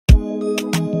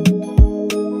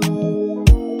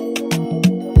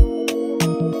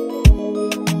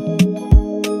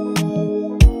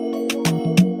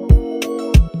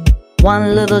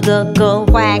One little duck go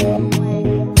quack.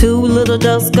 Two little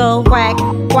ducks go quack,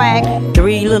 quack.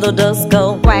 Three little ducks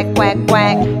go quack, quack,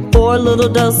 quack. Four little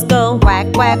ducks go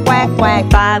quack, quack, quack,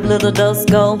 quack. Five little ducks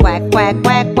go quack, quack,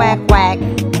 quack, quack, quack.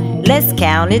 Let's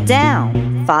count it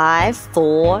down. 5,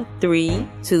 4, 3,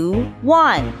 2,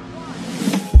 1.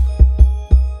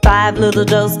 Five little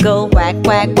ducks go quack,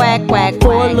 quack, quack, quack.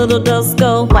 Four little ducks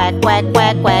go quack, quack,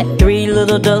 quack, quack. Three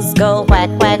little ducks go quack,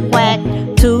 quack, quack.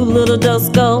 Two little ducks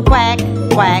go quack,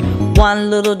 quack. One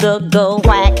little duck go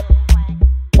quack.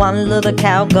 One little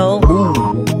cow go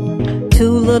moo.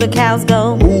 Two little cows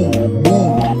go moo,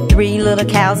 moo. Three little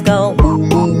cows go moo,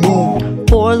 moo, moo.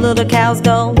 Four little cows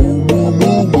go moo, moo,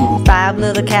 moo, moo. Five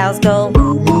little cows go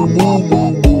moo, moo, moo,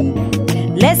 moo,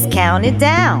 moo. Let's count it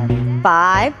down.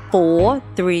 5, 4,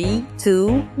 3,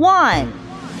 2, 1.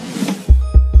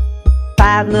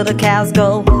 Five little cows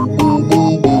go.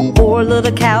 Four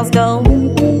little cows go.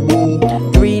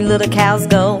 Three little cows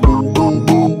go.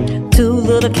 Two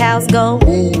little cows go.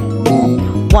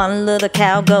 One little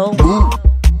cow go.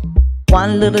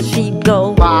 One little sheep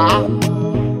go.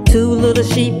 Two little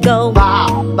sheep go.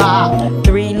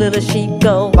 Three little sheep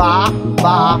go.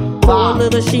 Four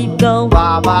little sheep go.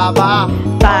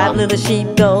 Five little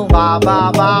sheep go.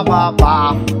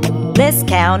 Let's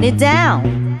count it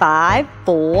down. 5,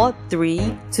 4,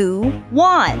 3, 2,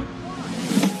 1.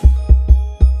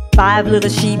 Five little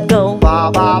sheep go.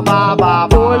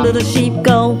 Four little sheep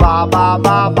go.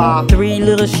 Three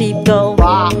little sheep go.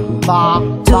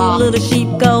 Two little sheep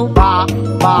go.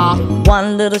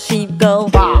 One little sheep go.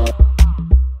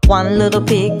 One little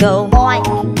pig go. Oink.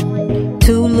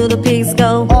 Two little pigs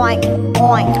go. Oink,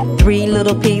 oink. Three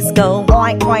little pigs go.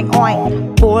 Oink, oink,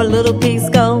 oink. Four little pigs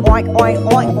go. Oink, oink,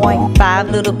 oink, oink. Five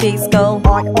little pigs go.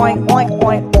 Oink, oink, oink,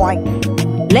 oink,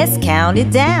 oink. Let's count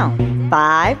it down.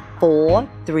 5, 4,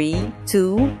 3,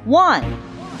 2, 1.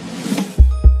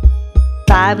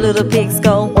 Five little pigs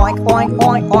go. Oink, oink,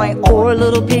 oink, oink. Four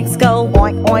little pigs go.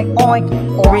 Oink, oink, oink.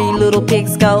 Three little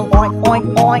pigs go. Oink,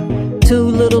 oink, oink. Two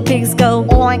little pigs go.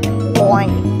 Oink,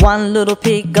 oink. One little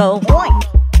pig go. Oink.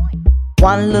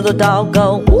 One little dog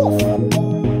go. Woof.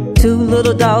 Two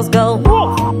little dogs go.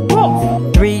 Woof,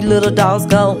 woof. Three little dogs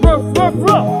go. Woof, woof,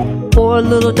 woof. Four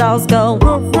little dogs go.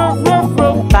 Woof, woof, woof,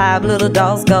 woof. Five little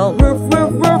dogs go. Woof,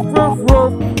 woof, woof, woof,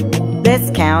 woof. Let's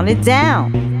count it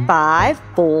down. 5,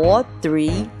 4,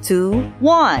 3, 2,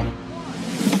 1.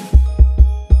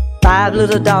 Five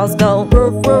little dogs go.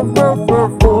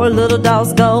 Four little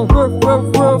dogs go.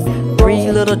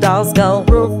 Three little dogs go.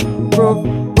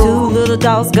 Two little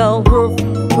dogs go.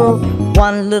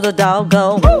 One little dog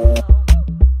go.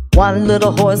 One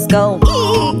little horse go.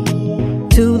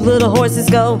 Two little horses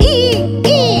go.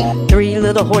 Three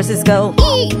little horses go.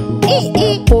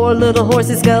 Four little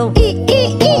horses go.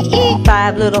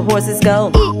 Five little horses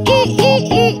go.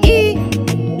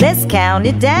 Let's count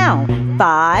it down.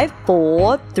 5,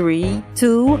 4, 3,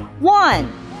 2, 1.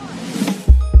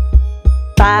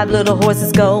 Five little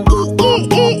horses go.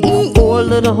 Four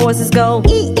little horses go.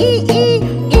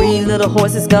 Three little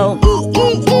horses go.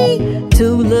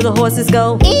 Two little horses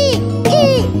go.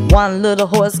 One little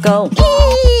horse go.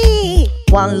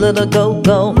 One little goat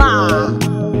go. Ma.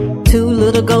 Two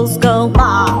little goats go.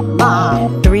 Ma, ma.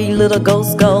 Three little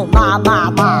goats go. Ma,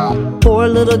 ma, ma. Four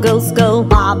little goats go.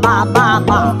 Ma, ma, ma,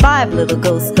 ma. Five little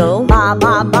goats go. Ma,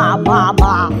 ma, ma, ma,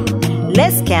 ma.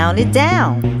 Let's count it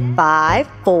down. 5,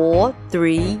 4,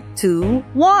 3, 2,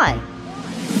 1.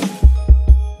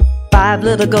 Five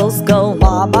little goats go.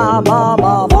 Ma, ma, ma,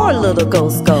 ma. Four little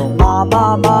goats go. Ma,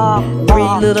 ma, ma.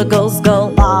 Three little goats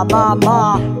go. Ma, ma,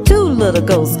 ma. Two little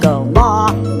goats go.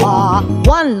 Ma, ma.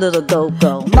 One little goat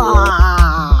go.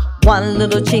 Ma. One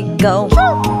little chick go.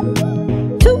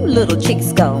 Two little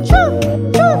chicks go.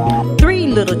 Three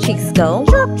little chicks go.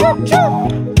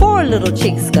 Four little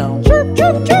chicks go.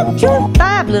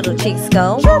 Five little chicks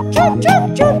go.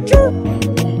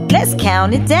 Let's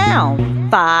count it down.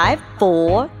 5,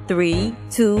 4, 3,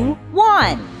 2,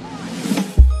 1.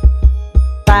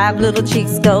 Five little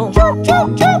chicks go.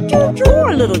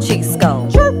 Four little chicks go.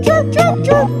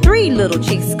 Three little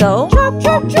chicks go.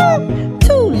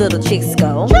 Two little chicks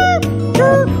go.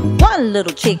 One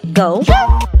little chick go.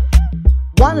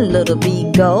 One little bee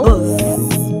go.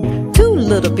 Two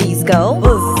little bees go.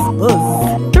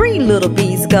 Three little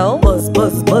bees go.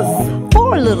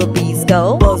 Four little bees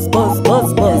go.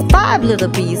 Five little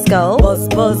bees go.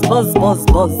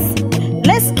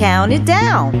 Let's count it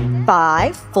down.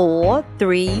 5, 4,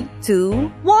 3,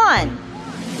 2, 1.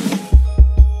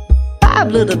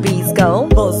 Five little bees go.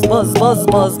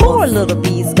 Four little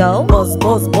bees go.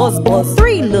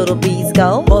 Three little bees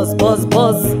go.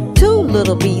 Two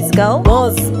little bees go.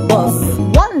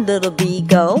 One One little bee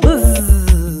go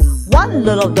buzz. One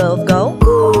little dove go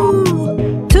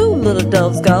coo. Two little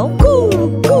doves go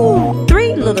coo, coo.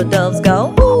 Three little doves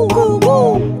go coo, coo,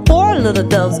 coo. Four little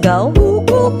doves go coo,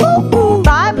 coo, coo, coo.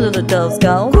 Five little doves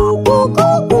go coo, coo,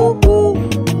 coo, coo, coo.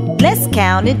 Let's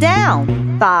count it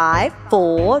down. 5,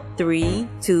 4, 3,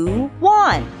 2,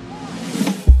 1.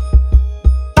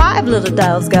 Five little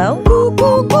doves go coo,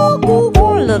 coo, coo, coo.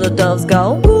 Four little doves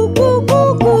go coo, coo,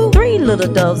 coo, coo. Three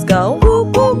little doves go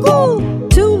coo, coo, coo.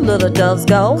 Two little doves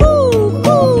go coo,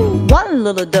 coo. One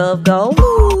little dove go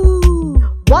coo.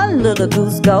 One little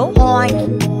goose go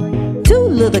oink. Two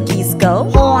little geese go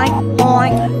oink,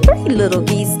 oink. Three little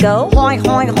geese go oink,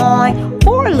 oink, oink.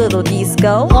 Four little geese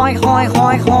go oink, oink,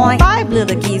 oink, oink. Five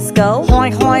little geese go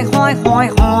oink, oink, oink,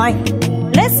 oink,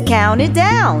 oink. Let's count it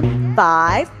down.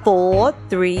 5, 4,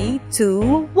 3,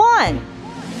 2, 1.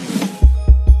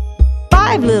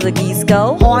 Five little geese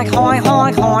go oink, oink,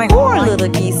 oink, oink. Four little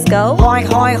geese go oink,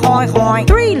 oink, oink, oink.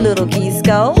 Three little geese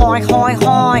go oink, oink,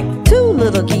 oink. Two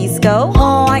little geese go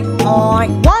oink,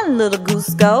 oink. One little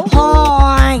goose go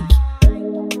oink.